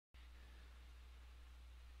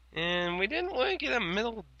we didn't really get a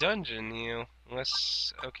middle dungeon, you know.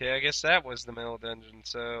 Unless, okay, I guess that was the middle dungeon,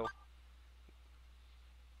 so...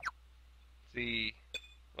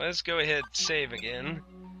 Let's go ahead and save again.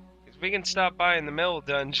 Because we can stop by in the middle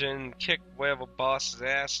dungeon, kick whatever boss's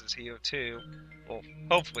asses here, too. Well,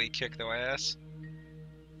 hopefully kick their ass.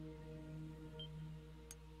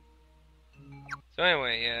 So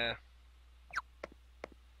anyway,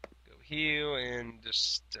 go here and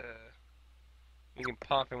just, we can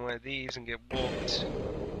pop in one of these and get whooped.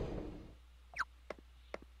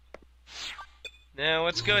 Now,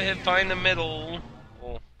 let's go ahead and find the middle.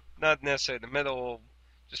 Well, not necessarily the middle,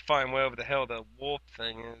 just find wherever the hell the wolf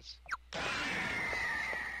thing is.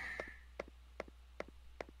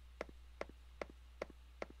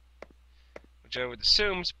 Which I would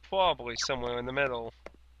assume is probably somewhere in the middle.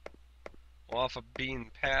 Or off a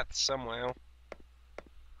beaten path somewhere.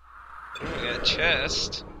 Ooh, we got a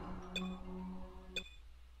chest.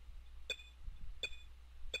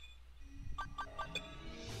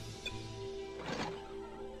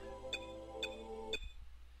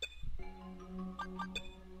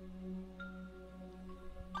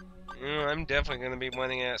 I'm definitely going to be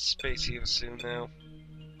running out of space here soon now.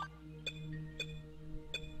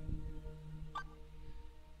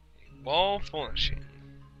 Wall furnishing.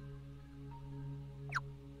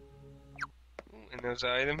 Ooh, and there's an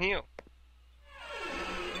item here.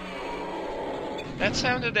 That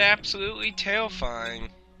sounded absolutely terrifying.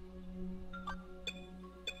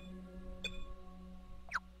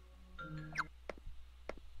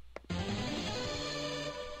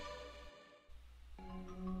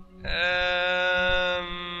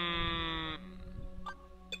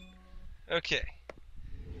 Okay.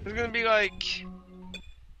 It's gonna be like...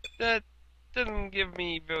 That doesn't give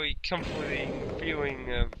me very comforting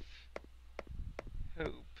feeling of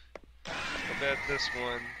hope. How about this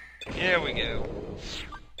one? Here we go.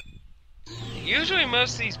 Usually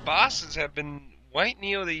most of these bosses have been right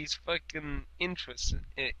near these fucking entrances,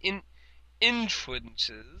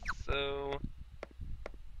 so...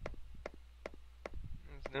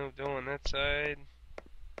 There's no door on that side.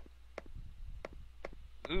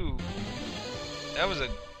 Ooh. That was a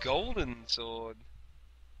golden sword.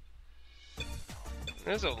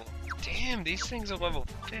 There's a... Damn, these things are level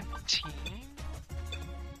 15?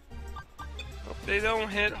 Hope they don't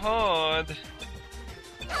hit hard.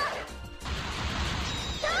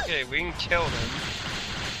 Okay, we can kill them.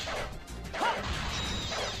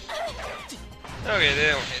 Okay, they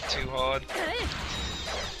don't hit too hard.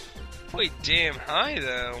 Pretty damn high,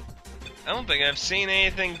 though. I don't think I've seen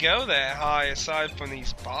anything go that high aside from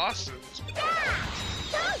these bosses.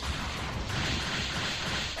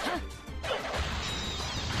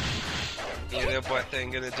 Yeah, their butt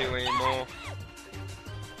ain't gonna do anymore.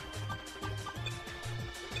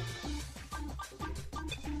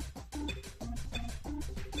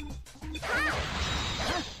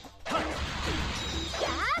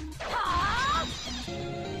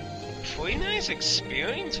 Pretty nice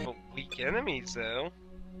experience for weak enemies, though.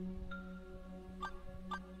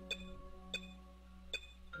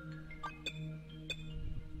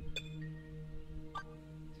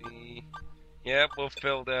 Yep, we're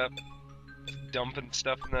filled up. Dumping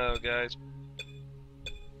stuff in there, guys.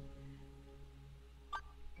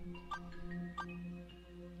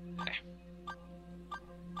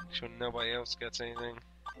 Sure nobody else gets anything.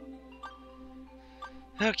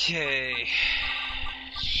 Okay.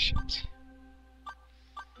 Shit.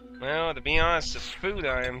 Well, to be honest, the food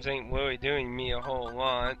items ain't really doing me a whole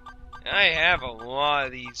lot. I have a lot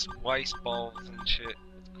of these rice balls and shit.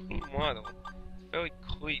 It's clean water. It's very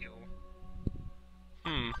clear.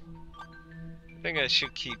 I think I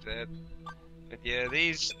should keep that. But yeah,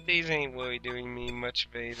 these ain't really doing me much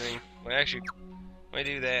of anything. Well, actually, when I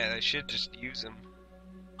do that, I should just use them.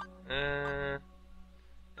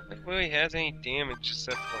 It really has any damage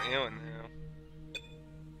except for Aaron now.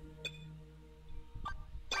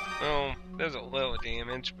 Well, there's a little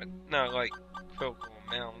damage, but not like critical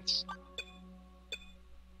amounts.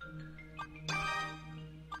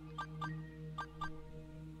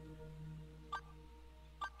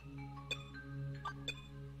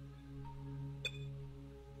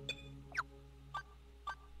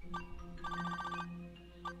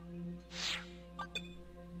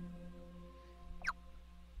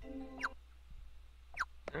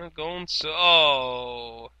 Going so.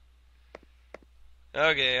 Oh.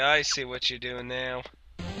 Okay, I see what you're doing now.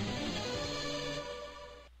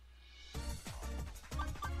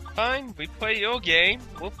 Fine, we play your game.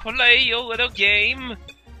 We'll play your little game.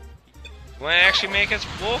 You wanna actually make us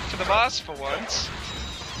walk to the boss for once?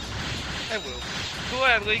 I will.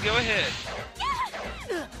 Gladly, go ahead.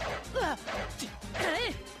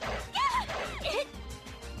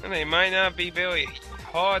 And they might not be very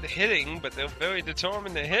hard hitting, but they're very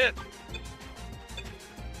determined to hit.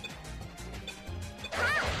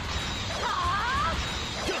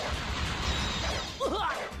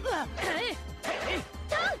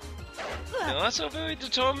 They're also very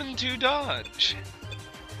determined to dodge.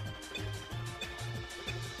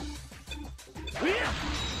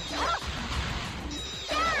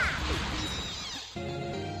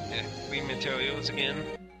 Yeah, free materials again.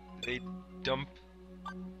 They dump.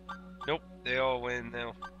 Nope, they all win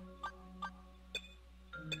now.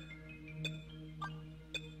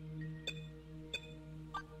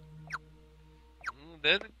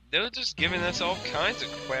 They're just giving us all kinds of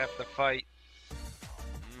crap to fight.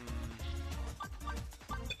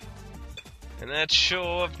 And not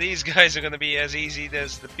sure if these guys are gonna be as easy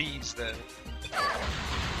as the bees, though.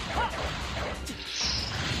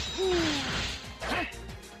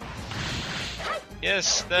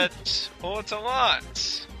 Yes, that hurts a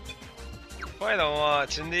lot. Quite a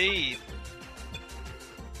lot, indeed.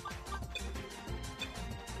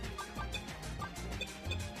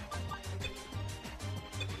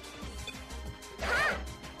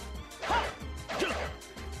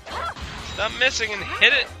 Stop missing and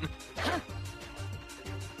hit it!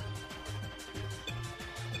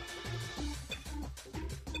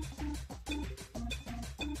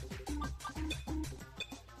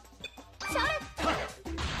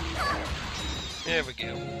 There we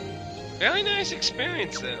go. Very nice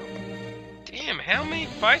experience, though. Damn, how many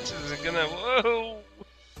fights is it gonna... Whoa!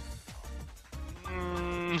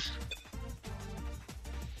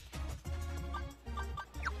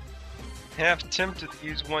 Half tempted to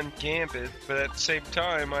use one gambit, but at the same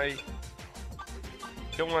time, I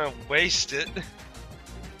don't want to waste it.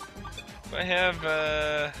 If I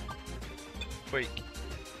have, wait.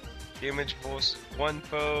 Damage force, one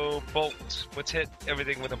foe, bolt. Let's hit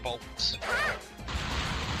everything with a bolt.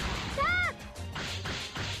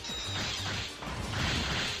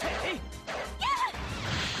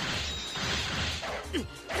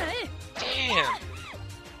 Damn!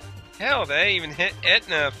 Hell, they even hit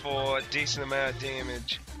Etna for a decent amount of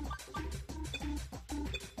damage.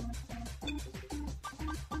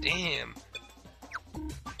 Damn.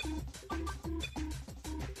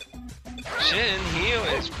 Shin Heal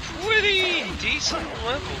is pretty decent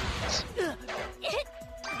levels.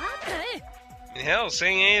 And hell,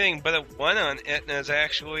 saying anything but a 1 on Etna is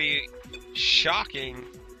actually shocking.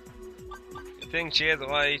 I think she has a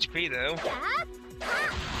lot of HP though.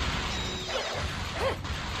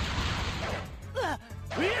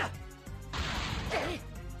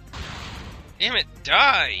 Damn it,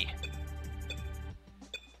 die!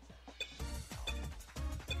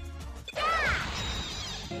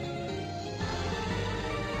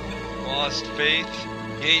 Lost faith,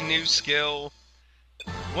 gain new skill.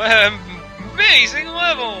 What an amazing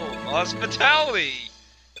level! Hospitality!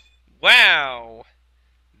 Wow!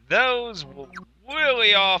 Those were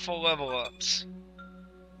really awful level ups.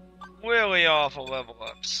 Really awful level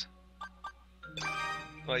ups.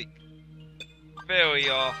 Like, very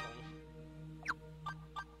awful.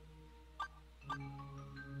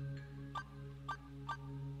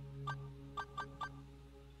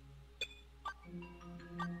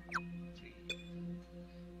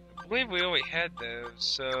 I believe we already had those,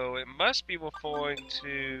 so it must be referring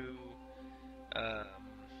to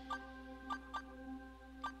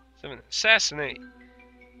something. Assassinate.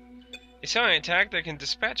 A silent attack that can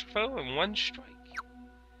dispatch foe in one strike.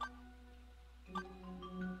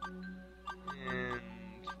 And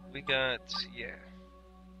we got, yeah.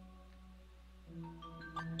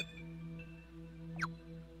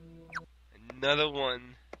 Another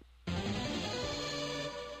one.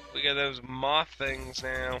 We got those moth things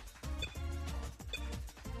now.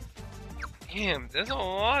 Damn, there's a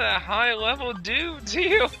lot of high level dudes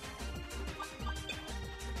here.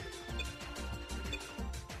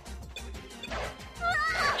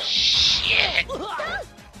 Shit!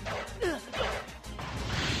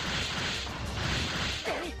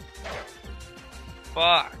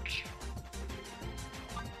 Fuck.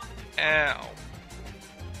 Ow.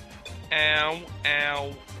 Ow,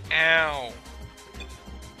 ow, ow.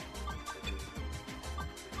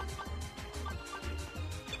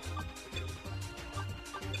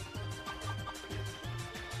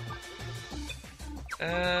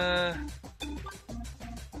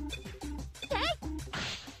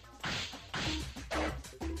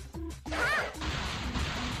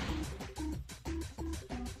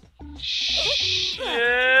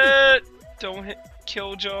 Shit! Don't hit.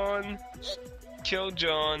 Kill John. Kill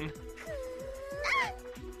John.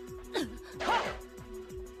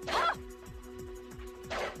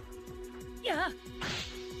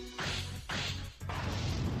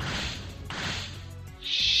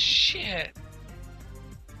 Shit.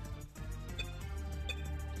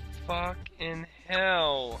 Fucking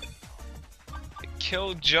hell. I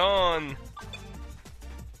killed John.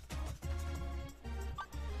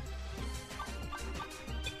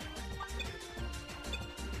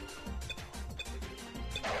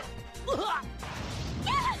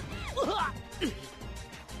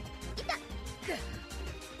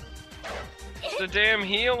 The damn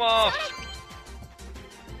heal off.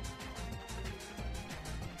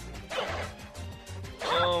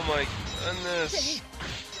 Oh my goodness.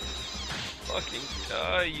 Fucking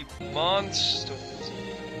die, you monsters.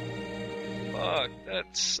 Fuck, that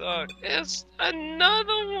sucked. There's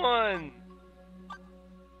another one!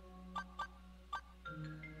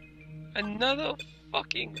 Another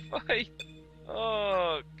fucking fight!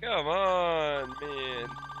 Oh, come on, man.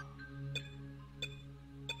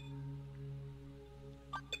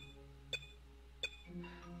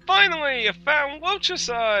 Finally, I found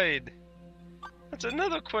Welchicide! That's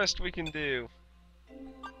another quest we can do.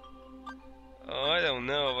 Oh, I don't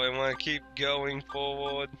know if I want to keep going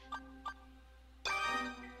forward.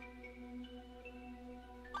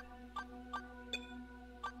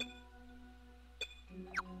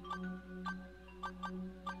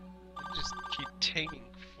 Just keep taking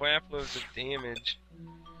crap loads of damage.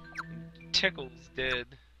 Tickle's dead.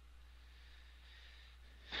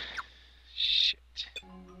 Shit.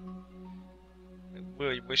 I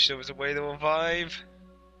really wish there was a way to revive.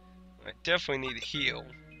 I definitely need a heal.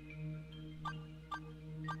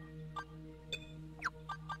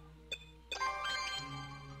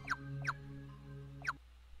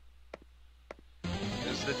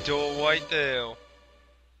 There's the door right there.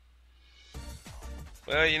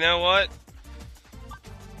 Well, you know what?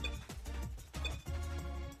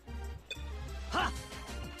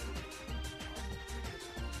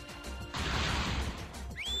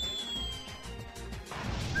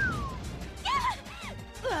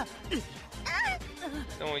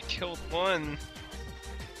 Only killed one.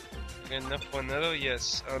 I got enough for another?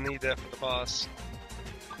 Yes, I'll need that for the boss.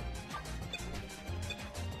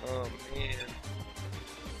 Oh man.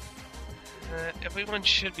 Everyone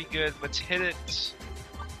should be good. Let's hit it.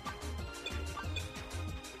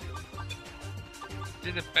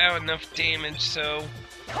 Did about enough damage, so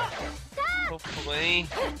hopefully.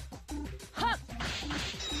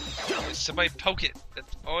 Somebody poke it.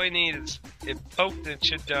 That's all I need is it poked and it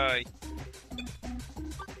should die.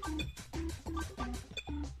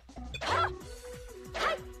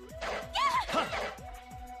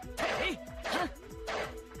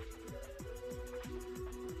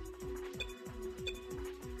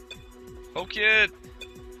 Poke it!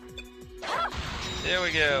 There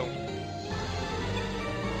we go.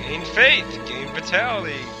 Gain faith, gain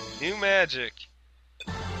vitality, new magic.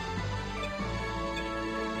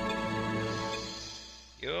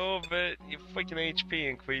 Your freaking HP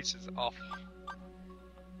increases awful.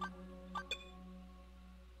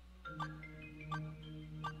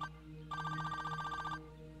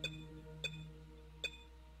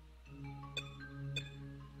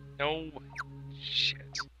 No shit.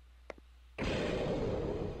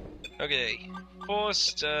 Okay,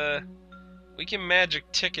 first, we can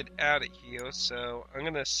magic ticket out of here, so I'm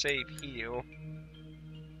gonna save heal.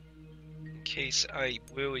 In case I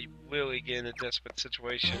really get in a desperate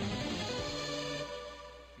situation.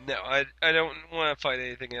 No, I don't want to fight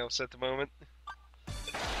anything else at the moment.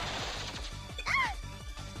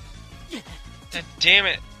 God damn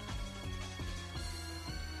it!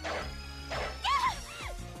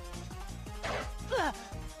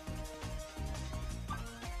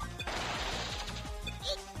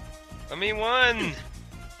 Let me one!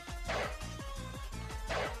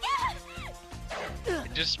 I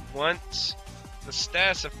just want the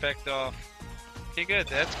status effect off. Okay, good,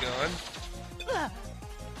 that's gone.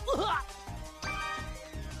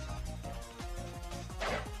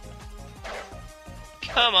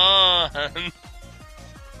 Come on!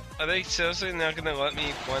 Are they seriously not gonna let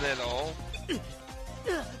me one at all?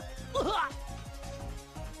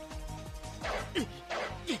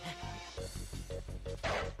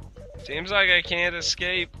 Seems like I can't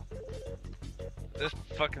escape. This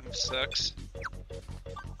fucking sucks.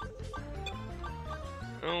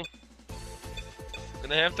 Oh.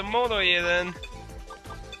 Gonna have to motor you then.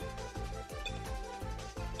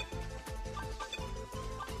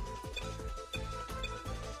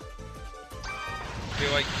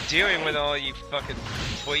 Feel like dealing with all you fucking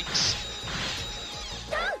freaks.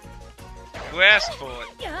 Who asked for it?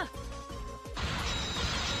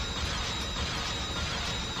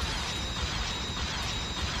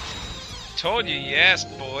 Told you asked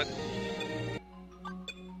for it.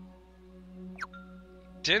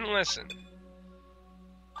 Didn't listen.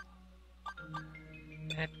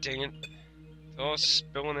 God dang it. It's all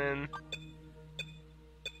spilling in.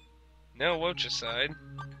 No Lochicide.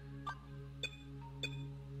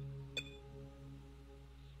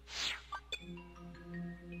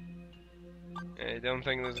 I don't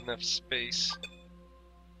think there's enough space.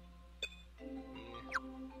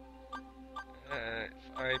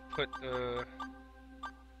 If I put the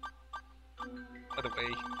other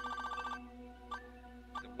way,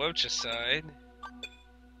 the Lochicide.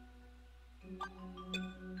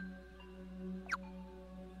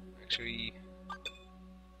 Actually,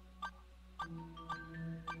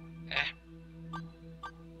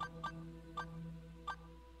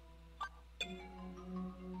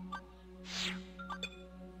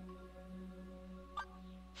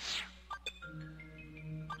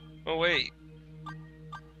 oh wait.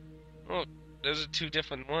 Oh, those are two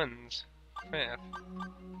different ones. Crap.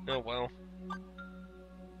 Oh well.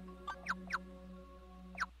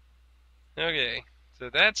 Okay, so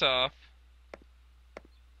that's off.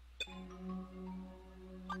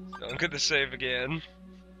 So I'm gonna save again.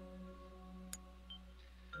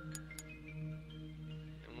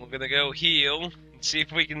 And we're gonna go heal and see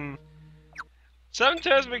if we can.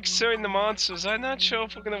 Sometimes when killing the monsters, I'm not sure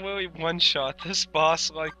if we're gonna really one-shot this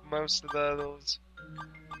boss like most of the others.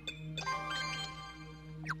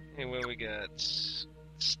 Hey, what we got?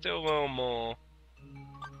 Still a little more.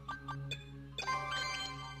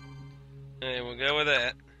 Hey, we'll go with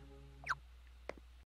that.